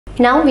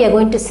Now we are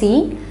going to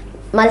see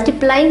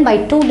multiplying by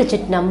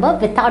 2-digit number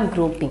without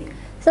grouping.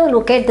 So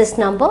look at this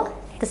number.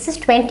 This is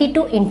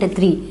 22 into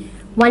 3.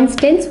 Ones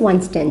tens,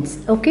 ones tens.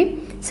 Okay.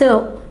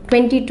 So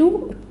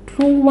 22,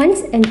 2 ones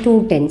and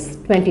 2 tens.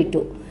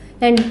 22.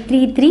 And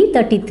 3 3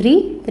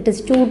 33. That is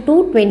 2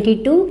 2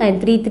 22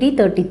 and 3 3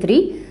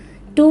 33.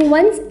 2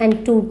 ones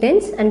and 2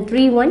 tens and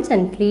 3 ones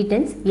and 3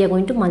 tens. We are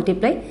going to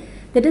multiply.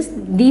 That is,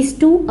 these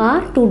two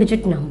are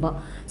 2-digit number.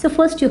 So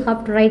first you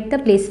have to write the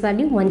place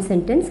value one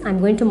sentence. I am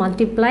going to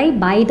multiply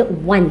by the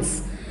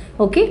ones.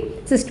 Okay,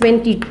 this is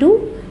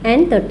 22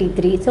 and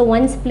 33. So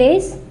ones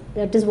place,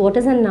 that is what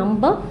is a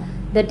number?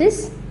 That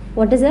is,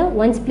 what is a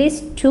ones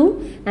place?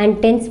 2,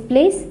 and tens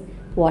place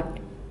what?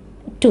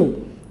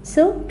 2.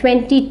 So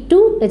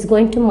 22 is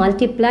going to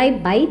multiply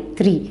by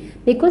 3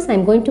 because I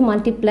am going to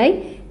multiply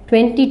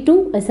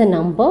 22 as a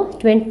number.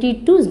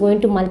 22 is going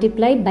to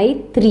multiply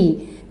by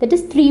 3. That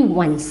is 3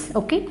 ones.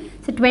 Okay.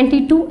 So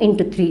 22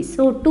 into 3.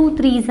 So 2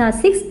 3s are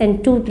 6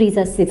 and 2 3s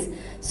are 6.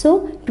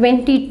 So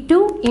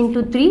 22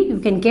 into 3 you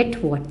can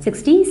get what?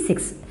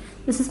 66.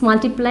 This is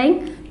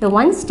multiplying the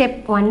one.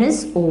 Step 1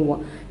 is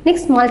over.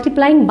 Next,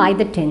 multiplying by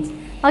the tens.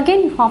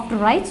 Again you have to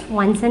write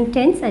ones and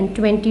tens and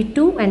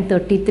 22 and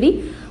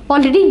 33.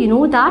 Already you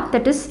know that.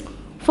 That is,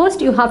 first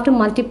you have to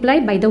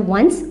multiply by the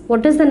ones.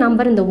 What is the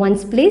number in the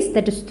ones place?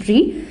 That is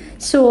 3.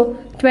 So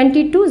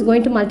 22 is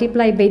going to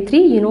multiply by 3.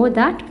 You know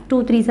that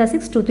 2 3s are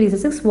 6, 2 3s are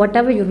 6.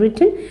 Whatever you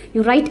written,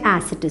 you write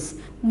as it is.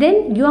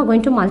 Then you are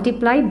going to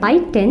multiply by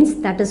tens.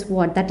 That is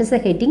what? That is the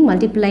heading,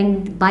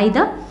 multiplying by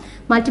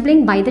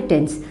the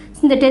tens.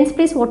 So in the tens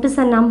place, what is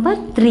the number?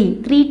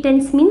 3. 3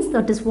 tens means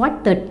that is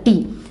what?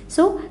 30.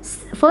 So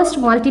first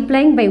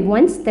multiplying by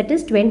ones, that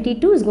is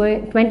 22 is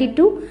going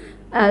 22.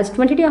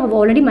 22 I have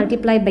already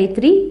multiplied by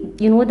 3.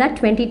 You know that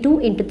 22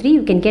 into 3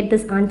 you can get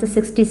this answer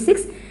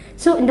 66.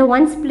 So in the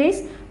ones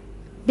place,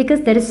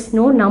 because there is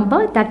no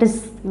number, that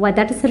is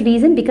the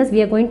reason, because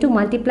we are going to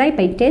multiply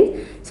by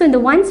 10. So in the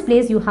ones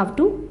place you have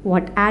to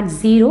what? Add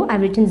 0. I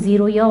have written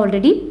 0 here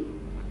already.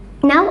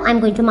 Now I am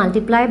going to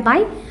multiply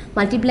by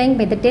multiplying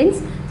by the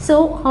tens.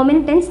 So how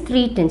many tens?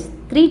 3 tens.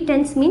 3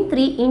 tens mean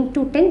 3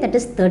 into 10, that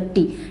is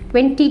 30.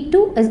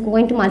 22 is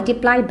going to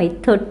multiply by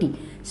 30.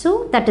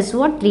 So that is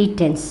what? 3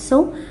 tens.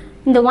 So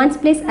in the ones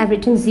place I have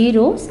written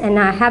zeros and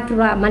I have to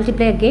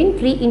multiply again.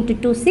 3 into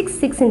 2 6,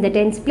 6 in the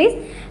tens place,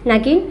 and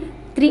again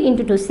 3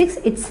 into 2 6,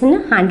 it's in a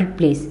 100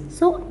 place.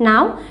 So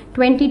now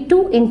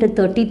 22 into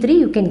 33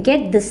 you can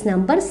get this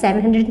number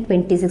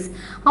 726.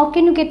 How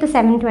can you get the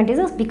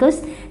 726?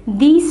 Because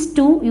these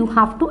two you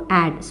have to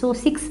add. So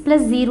 6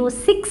 plus 0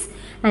 6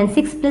 and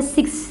 6 plus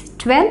 6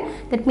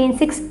 12. That means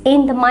 6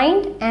 in the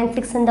mind and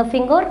 6 in the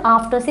finger.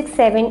 After 6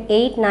 7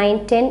 8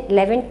 9 10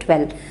 11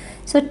 12.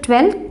 So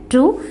 12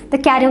 2. The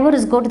carryover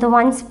is go to the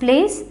ones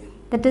place.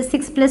 That is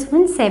 6 plus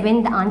 1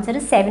 7. The answer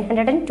is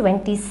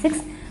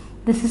 726.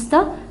 This is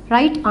the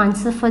right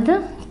answer for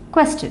the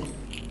question.